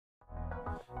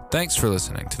Thanks for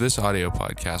listening to this audio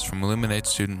podcast from Illuminate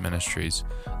Student Ministries.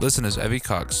 Listen as Evie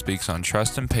Cox speaks on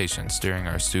trust and patience during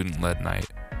our student-led night.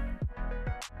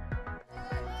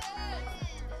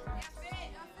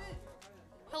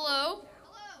 Hello.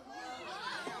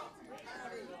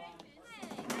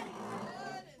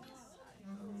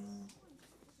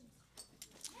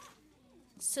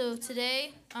 So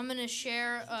today I'm going to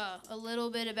share a little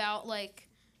bit about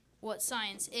what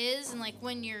science is and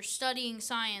when you're studying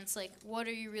science, what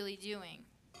are you really doing?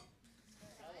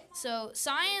 So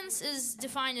science is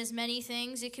defined as many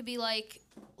things. It could be like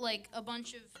a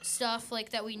bunch of stuff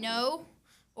that we know,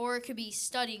 or it could be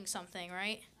studying something,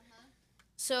 right?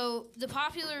 So the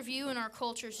popular view in our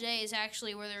culture today is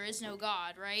actually where there is no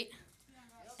God, right?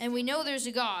 And we know there's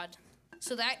a God,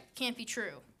 so that can't be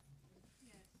true.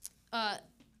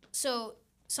 So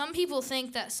some people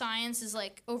think that science is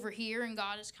over here and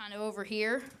God is kind of over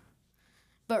here,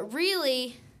 but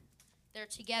really they're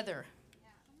together.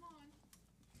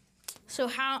 So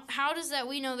how does that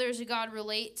we know there's a God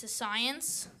relate to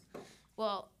science?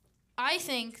 Well, I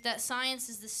think that science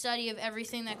is the study of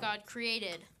everything that God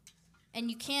created.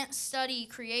 And you can't study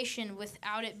creation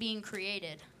without it being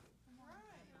created.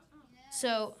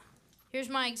 So, here's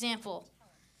my example.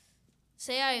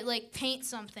 Say I paint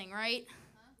something, right?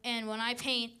 And when I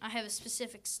paint, I have a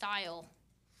specific style.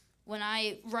 When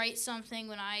I write something,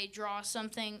 when I draw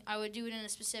something, I would do it in a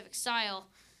specific style.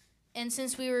 And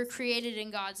since we were created in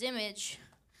God's image,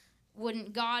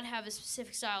 wouldn't God have a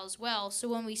specific style as well? So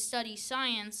when we study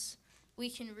science, we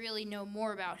can really know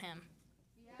more about him.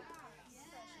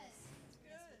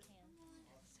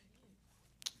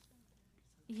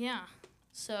 Yeah,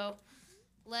 so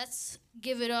let's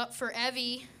give it up for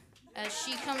Evie as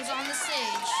she comes on the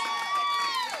stage.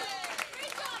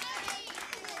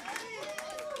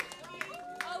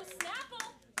 Oh, Snapple!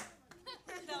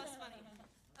 That was funny.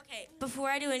 Okay, before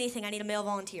I do anything, I need a male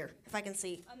volunteer, if I can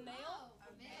see. A male?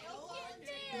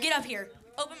 Get up here.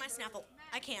 Open my Snapple.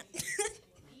 I can't.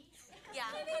 Yeah.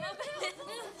 I can't open it.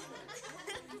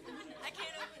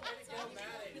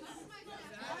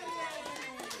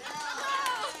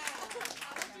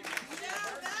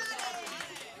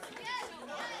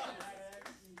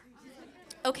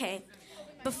 Okay,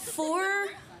 before,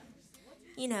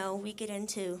 we get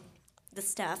into the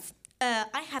stuff,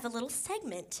 I have a little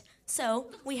segment.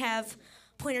 So we have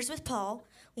Pointers with Paul,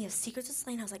 we have Secrets with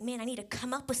Slane. I was like, man, I need to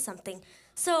come up with something.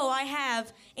 So I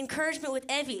have Encouragement with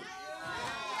Evie.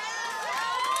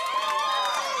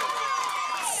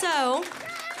 So,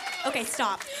 okay,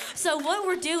 stop. So what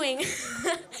we're doing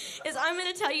is I'm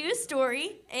going to tell you a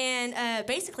story, and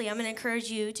basically I'm going to encourage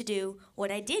you to do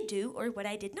what I did do or what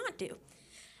I did not do.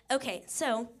 Okay,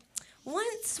 so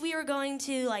once we were going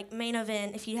to main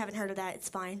event. If you haven't heard of that, it's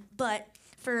fine. But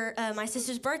for my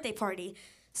sister's birthday party,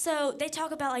 so they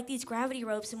talk about these gravity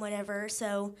ropes and whatever.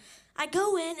 So I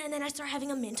go in and then I start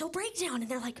having a mental breakdown,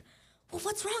 and they're like, "Well,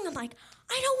 what's wrong?" I'm like,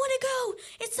 "I don't want to go.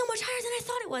 It's so much higher than I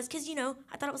thought it was." Because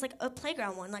I thought it was a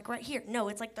playground one, right here. No,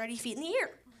 it's 30 feet in the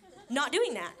air. Not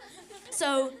doing that.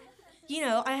 So.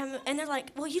 And they're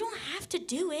like, "Well, you don't have to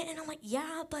do it." And I'm like,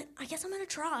 "Yeah, but I guess I'm going to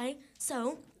try."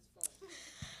 So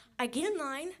I get in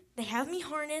line, they have me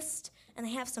harnessed, and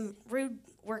they have some rude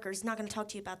workers. Not going to talk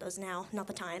to you about those now, not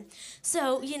the time.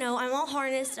 So, I'm all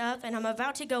harnessed up, and I'm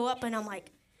about to go up, and I'm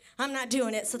like, I'm not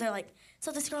doing it. So they're like,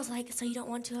 so this girl's like, "So you don't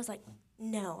want to?" I was like,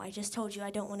 "No, I just told you I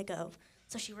don't want to go."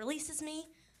 So she releases me,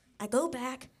 I go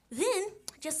back. Then,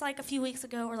 just a few weeks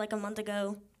ago or a month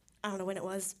ago, I don't know when it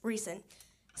was, recent.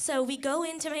 So we go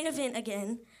into main event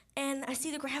again, and I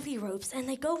see the gravity ropes, and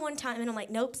they go one time, and I'm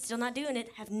like, nope, still not doing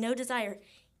it, have no desire.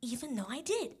 Even though I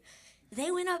did. They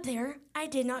went up there, I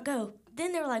did not go.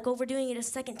 Then they were oh, we're doing it a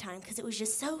second time because it was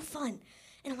just so fun.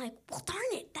 And I'm like, well, darn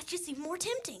it, that's just even more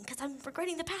tempting because I'm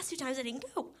regretting the past 2 times I didn't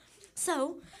go.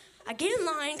 So I get in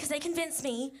line because they convinced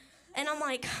me, and I'm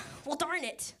like, well, darn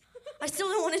it, I still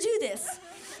don't want to do this.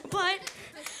 But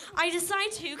I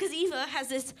decide to because Eva has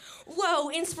this,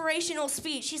 inspirational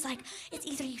speech. She's like, it's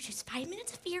either you choose 5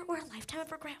 minutes of fear or a lifetime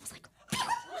of regret. I was like,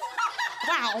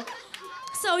 wow.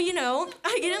 So,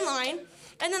 I get in line,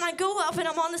 and then I go up, and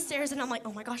I'm on the stairs, and I'm like,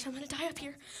 oh, my gosh, I'm going to die up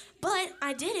here. But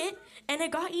I did it, and it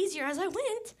got easier as I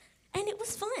went, and it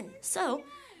was fun. So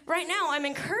right now I'm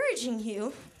encouraging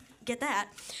you, get that,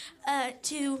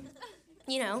 to,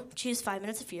 choose 5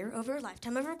 minutes of fear over a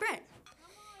lifetime of regret.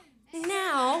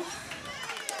 Now,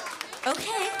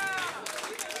 okay.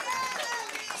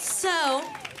 So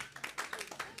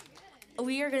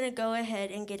we are going to go ahead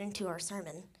and get into our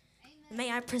sermon. May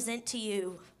I present to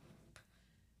you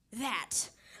that.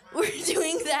 We're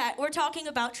doing that. We're talking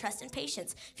about trust and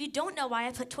patience. If you don't know why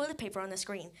I put toilet paper on the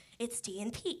screen, it's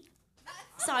T&P.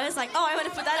 So I was like, oh, I want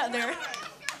to put that up there.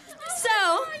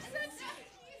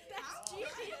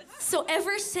 So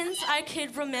ever since I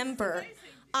could remember,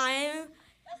 I'm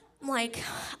like,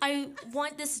 I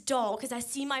want this doll because I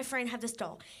see my friend have this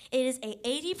doll. It is a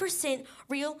 80%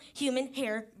 real human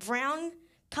hair, brown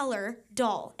color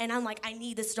doll. And I'm like, I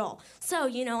need this doll. So,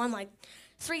 I'm like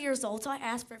 3 years old, so I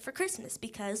asked for it for Christmas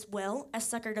because, well, I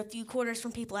suckered a few quarters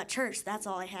from people at church. That's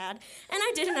all I had. And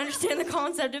I didn't understand the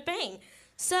concept of paying.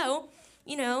 So,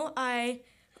 I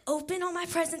open all my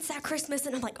presents at Christmas,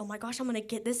 and I'm like, oh my gosh, I'm going to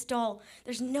get this doll.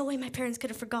 There's no way my parents could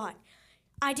have forgot.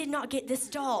 I did not get this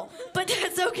doll, but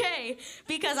that's okay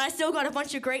because I still got a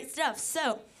bunch of great stuff.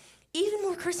 So even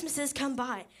more Christmases come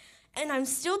by, and I'm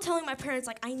still telling my parents,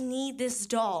 like, I need this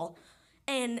doll,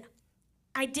 and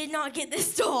I did not get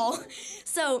this doll.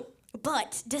 So,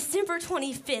 but December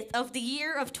 25th of the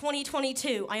year of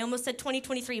 2022, I almost said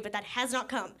 2023, but that has not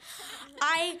come.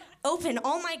 I open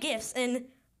all my gifts, and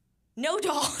no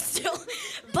doll still.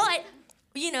 But,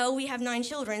 we have 9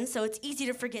 children, so it's easy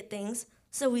to forget things.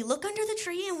 So we look under the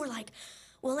tree and we're like,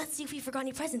 well, let's see if we forgot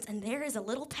any presents. And there is a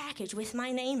little package with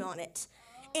my name on it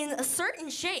in a certain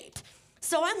shape.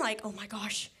 So I'm like, oh my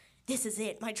gosh, this is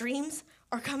it. My dreams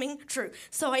are coming true.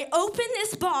 So I open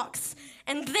this box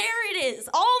and there it is.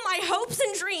 All my hopes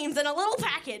and dreams in a little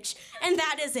package. And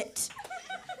that is it.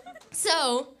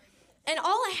 So, and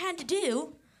all I had to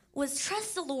do was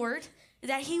trust the Lord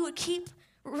that he would keep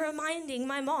reminding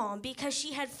my mom because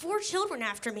she had 4 children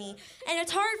after me, and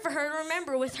it's hard for her to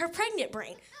remember with her pregnant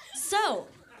brain. So,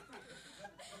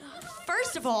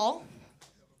 first of all,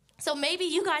 so maybe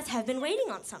you guys have been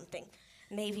waiting on something.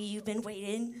 Maybe you've been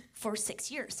waiting for 6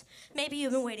 years. Maybe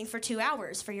you've been waiting for 2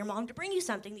 hours for your mom to bring you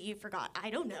something that you forgot. I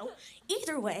don't know.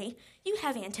 Either way, you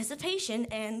have anticipation,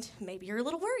 and maybe you're a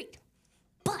little worried.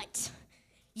 But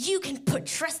you can put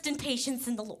trust and patience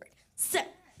in the Lord. So,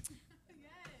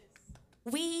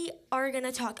 we are going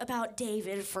to talk about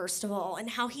David, first of all, and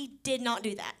how he did not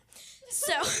do that.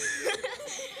 So,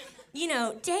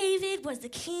 David was the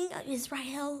king of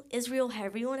Israel,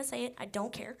 however you want to say it. I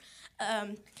don't care.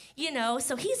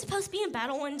 So he's supposed to be in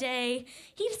battle one day.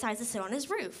 He decides to sit on his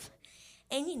roof.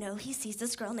 And, he sees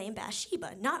this girl named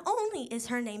Bathsheba. Not only is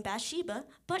her name Bathsheba,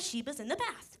 but Sheba's in the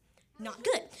bath. Not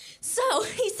good. So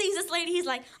he sees this lady. He's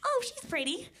like, oh, she's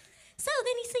pretty. So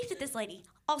then he sleeps with this lady.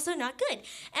 Also not good.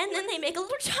 And then they make a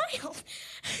little child.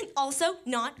 Also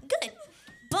not good.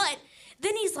 But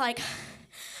then he's like,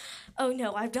 oh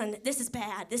no, this is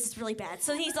bad. This is really bad.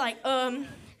 So he's like, I'm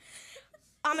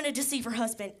going to deceive her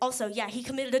husband. Also, yeah, he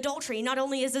committed adultery. Not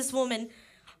only is this woman,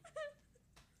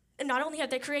 not only have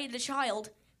they created a child,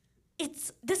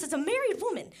 this is a married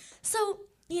woman. So,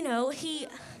 he's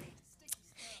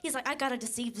like, I got to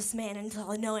deceive this man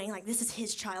until knowing, like, this is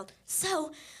his child.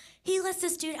 So he lets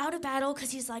this dude out of battle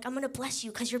because he's like, I'm going to bless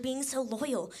you because you're being so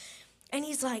loyal. And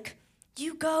he's like,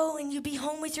 you go and you be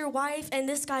home with your wife. And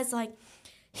this guy's like,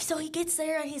 so he gets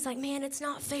there and he's like, man, it's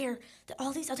not fair that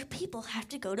all these other people have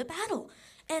to go to battle.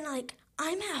 And like,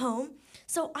 I'm at home,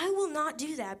 so I will not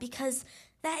do that because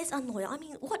that is unloyal. I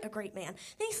mean, what a great man.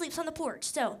 Then he sleeps on the porch.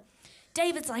 So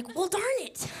David's like, well, darn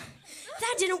it.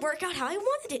 That didn't work out how I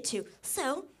wanted it to.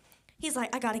 So he's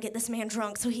like, I got to get this man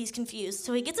drunk, so he's confused.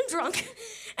 So he gets him drunk,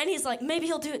 and he's like, maybe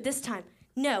he'll do it this time.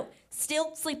 No,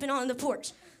 still sleeping on the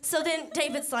porch. So then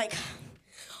David's like,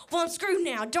 well, I'm screwed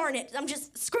now. Darn it.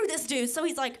 Screw this dude. So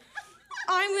he's like,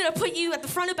 I'm going to put you at the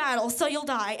front of battle so you'll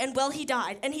die. And, well, he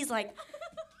died. And he's like,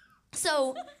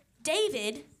 so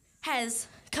David has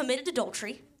committed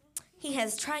adultery. He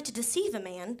has tried to deceive a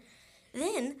man.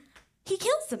 Then he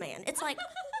kills the man. It's like,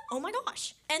 oh my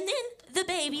gosh. And then the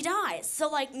baby dies. So,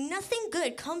 like, nothing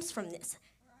good comes from this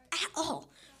at all.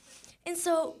 And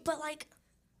so, but, like,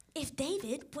 if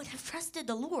David would have trusted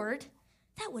the Lord,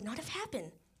 that would not have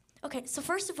happened. Okay, so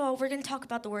first of all, we're going to talk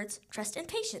about the words trust and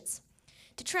patience.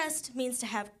 To trust means to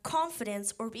have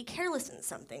confidence or be careless in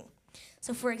something.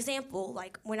 So, for example,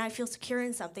 like, when I feel secure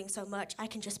in something so much, I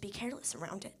can just be careless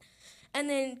around it. And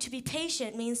then to be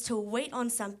patient means to wait on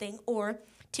something or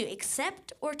to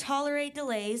accept or tolerate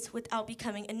delays without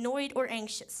becoming annoyed or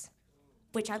anxious,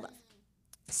 which I love.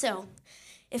 So,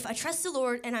 if I trust the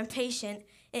Lord and I'm patient,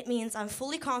 it means I'm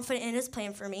fully confident in His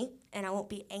plan for me, and I won't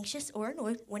be anxious or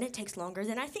annoyed when it takes longer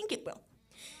than I think it will.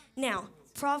 Now,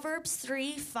 Proverbs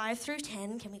 3, 5 through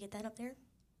 10. Can we get that up there?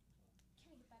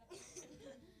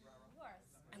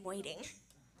 I'm waiting.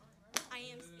 I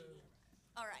am speaking.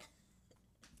 All right.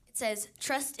 It says,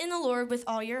 trust in the Lord with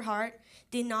all your heart.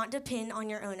 Do not depend on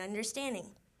your own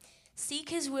understanding. Seek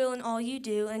His will in all you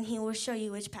do, and He will show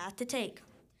you which path to take.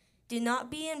 Do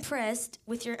not be impressed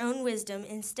with your own wisdom.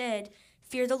 Instead,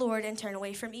 fear the Lord and turn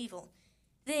away from evil.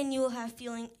 Then you will have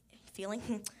feeling,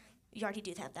 you already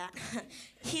do have that,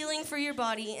 healing for your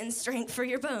body and strength for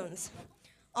your bones.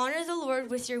 Honor the Lord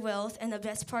with your wealth and the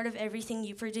best part of everything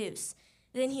you produce.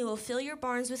 Then he will fill your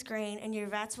barns with grain, and your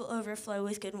vats will overflow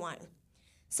with good wine.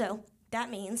 So that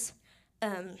means,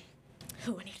 I need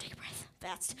to take a breath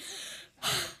fast.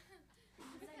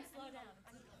 Slow down.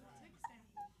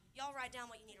 Y'all write down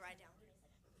what you need to write down.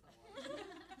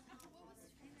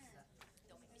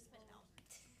 Don't make me spit it out.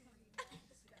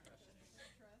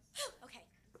 Okay.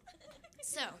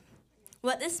 So,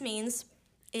 what this means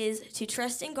is to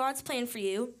trust in God's plan for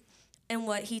you and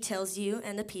what he tells you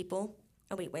and the people.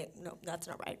 Oh, wait, no, that's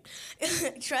not right.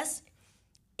 Trust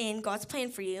in God's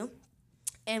plan for you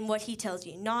and what he tells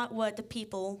you, not what the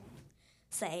people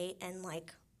say and,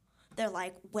 they're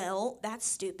like, well, that's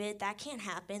stupid. That can't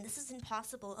happen. This is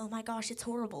impossible. Oh, my gosh, it's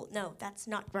horrible. No, that's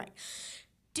not right.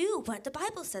 Do what the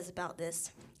Bible says about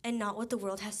this and not what the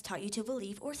world has taught you to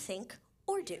believe or think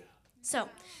or do. So,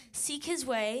 seek his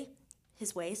ways,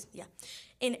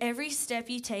 in every step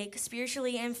you take,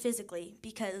 spiritually and physically,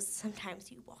 because sometimes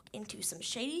you walk into some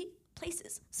shady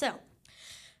places. So,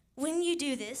 when you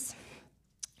do this,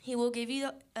 he will give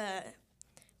you the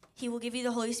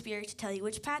Holy Spirit to tell you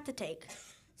which path to take,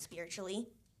 spiritually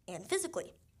and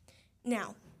physically.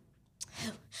 Now,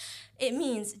 it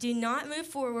means do not move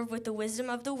forward with the wisdom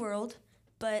of the world,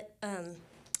 but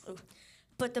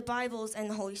the Bible's and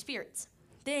the Holy Spirit's.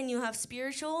 Then you have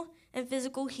spiritual and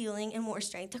physical healing and more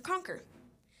strength to conquer.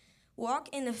 Walk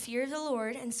in the fear of the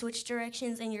Lord and switch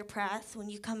directions in your path when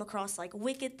you come across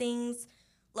wicked things,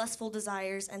 lustful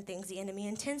desires, and things the enemy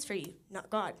intends for you, not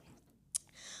God.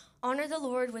 Honor the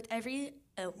Lord with every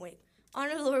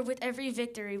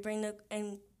victory. Bring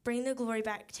the glory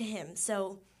back to him.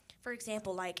 So, for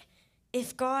example,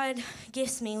 if God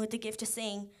gifts me with the gift to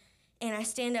sing, and I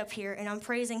stand up here and I'm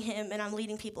praising him and I'm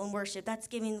leading people in worship, that's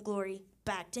giving the glory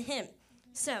back to him.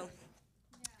 So,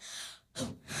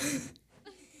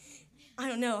 I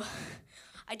don't know.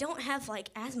 I don't have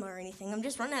asthma or anything. I'm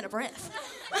just running out of breath.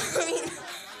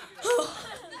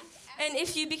 And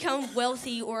if you become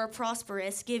wealthy or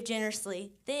prosperous, give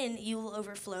generously, then you will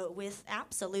overflow with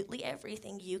absolutely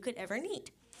everything you could ever need,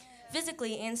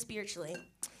 physically and spiritually.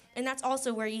 And that's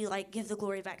also where you give the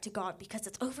glory back to God, because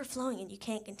it's overflowing and you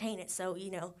can't contain it. So,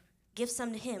 give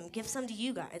some to him, give some to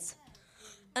you guys.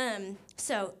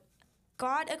 So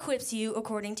God equips you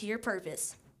according to your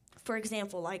purpose. For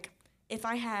example, if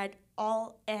I had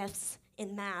all F's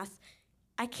in math,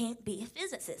 I can't be a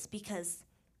physicist because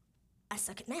I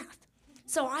suck at math.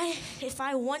 So if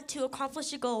I want to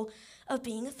accomplish a goal of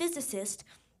being a physicist,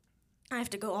 I have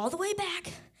to go all the way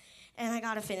back, and I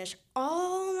got to finish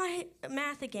all my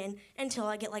math again until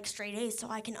I get straight A's so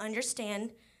I can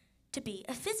understand to be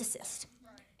a physicist.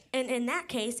 And in that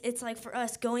case, it's for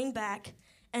us going back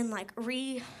and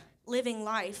reliving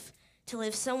life to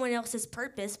live someone else's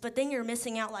purpose, but then you're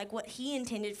missing out what he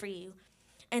intended for you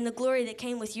and the glory that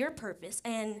came with your purpose,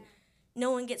 and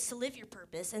no one gets to live your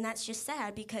purpose, and that's just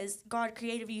sad because God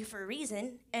created you for a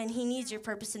reason, and he needs your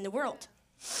purpose in the world.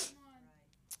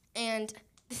 And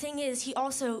the thing is, he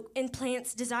also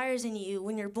implants desires in you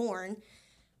when you're born,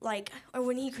 or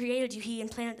when he created you, he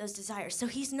implanted those desires. So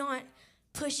he's not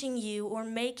pushing you or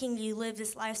making you live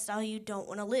this lifestyle you don't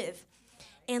want to live.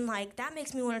 And that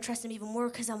makes me want to trust him even more,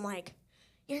 because I'm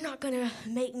you're not going to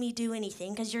make me do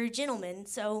anything because you're a gentleman.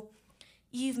 So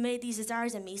you've made these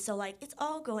desires in me. So it's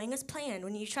all going as planned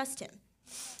when you trust him.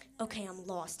 Okay, I'm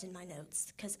lost in my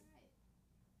notes because,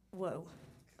 whoa.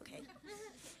 Okay.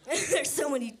 There's so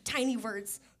many tiny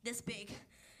words this big.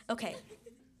 Okay.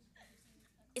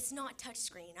 It's not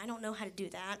touchscreen. I don't know how to do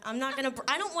that.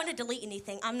 I don't want to delete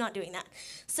anything. I'm not doing that.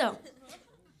 So,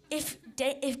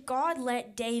 if God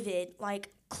let David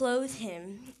clothe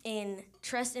him in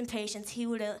trust and patience, he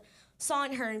would have saw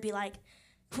in her and be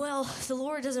well, the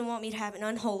Lord doesn't want me to have an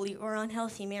unholy or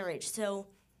unhealthy marriage, so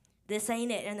this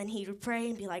ain't it. And then he would pray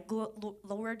and be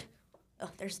Lord,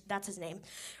 that's his name,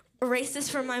 erase this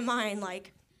from my mind.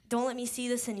 Don't let me see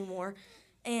this anymore.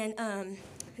 And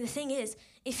the thing is,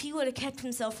 if he would have kept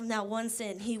himself from that one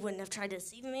sin, he wouldn't have tried to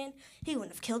deceive a man. He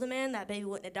wouldn't have killed a man. That baby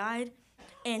wouldn't have died.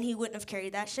 And he wouldn't have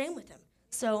carried that shame with him.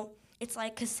 So it's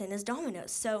because sin is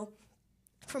dominoes. So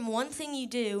from one thing you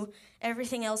do,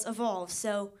 everything else evolves.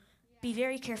 So be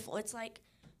very careful. It's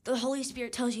the Holy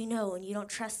Spirit tells you no, and you don't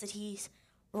trust that he's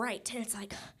right. And it's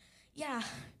yeah.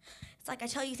 It's I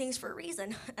tell you things for a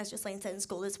reason, as Jocelyn said in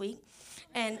school this week.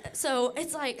 And so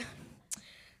it's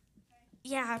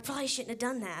yeah, I probably shouldn't have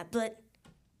done that, but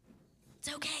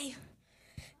it's okay.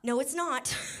 No, it's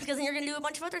not, because then you're going to do a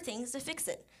bunch of other things to fix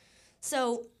it.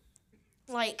 So,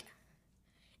 if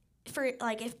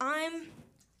I'm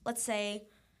let's say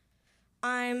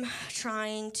I'm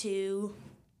trying to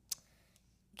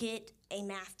get a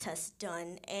math test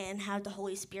done and have the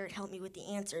Holy Spirit help me with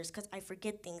the answers because I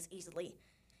forget things easily.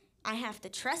 I have to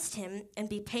trust him and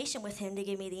be patient with him to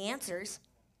give me the answers,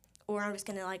 or I'm just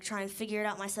going to like try and figure it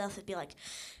out myself and be like,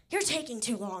 you're taking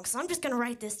too long, so I'm just going to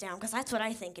write this down because that's what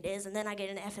I think it is, and then I get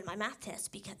an F in my math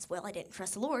test because, well, I didn't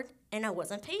trust the Lord and I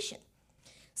wasn't patient.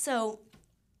 So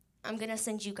I'm going to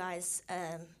send you guys,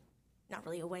 not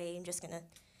really away, I'm just going to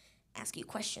ask you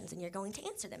questions and you're going to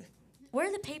answer them. Where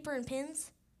are the paper and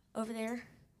pens? Over there?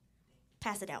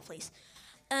 Pass it out, please.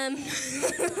 I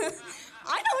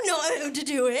don't know how to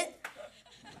do it.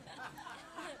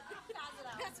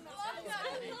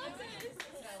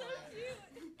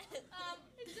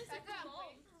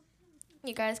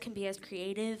 You guys can be as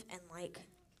creative and like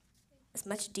as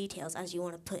much details as you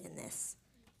want to put in this.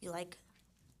 You like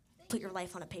put your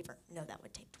life on a paper. No, that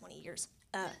would take 20 years.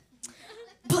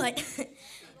 But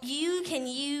you can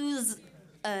use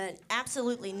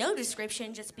absolutely no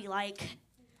description, just be like,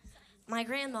 my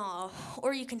grandma,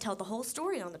 or you can tell the whole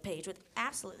story on the page with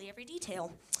absolutely every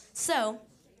detail. So,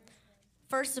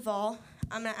 first of all,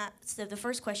 so the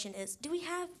first question is, do we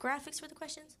have graphics for the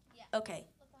questions? Yeah. Okay,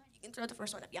 you can throw the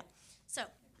first one up, yeah. So,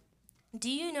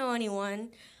 do you know anyone,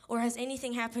 or has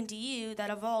anything happened to you that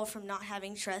evolved from not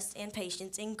having trust and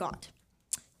patience in God?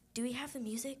 Do we have the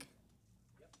music?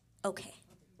 Okay.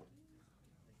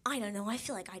 I don't know, I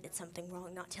feel like I did something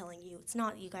wrong not telling you. It's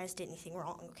not you guys did anything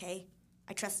wrong, okay?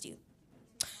 I trust you.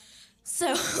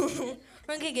 So,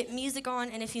 we're gonna get music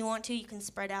on, and if you want to, you can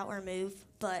spread out or move,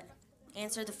 but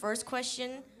answer the first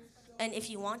question, and if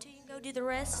you want to, you can go do the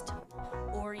rest,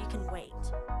 or you can wait.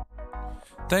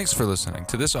 Thanks for listening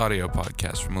to this audio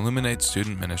podcast from Illuminate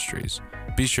Student Ministries.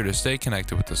 Be sure to stay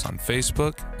connected with us on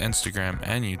Facebook, Instagram,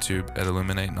 and YouTube at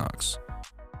Illuminate Knox.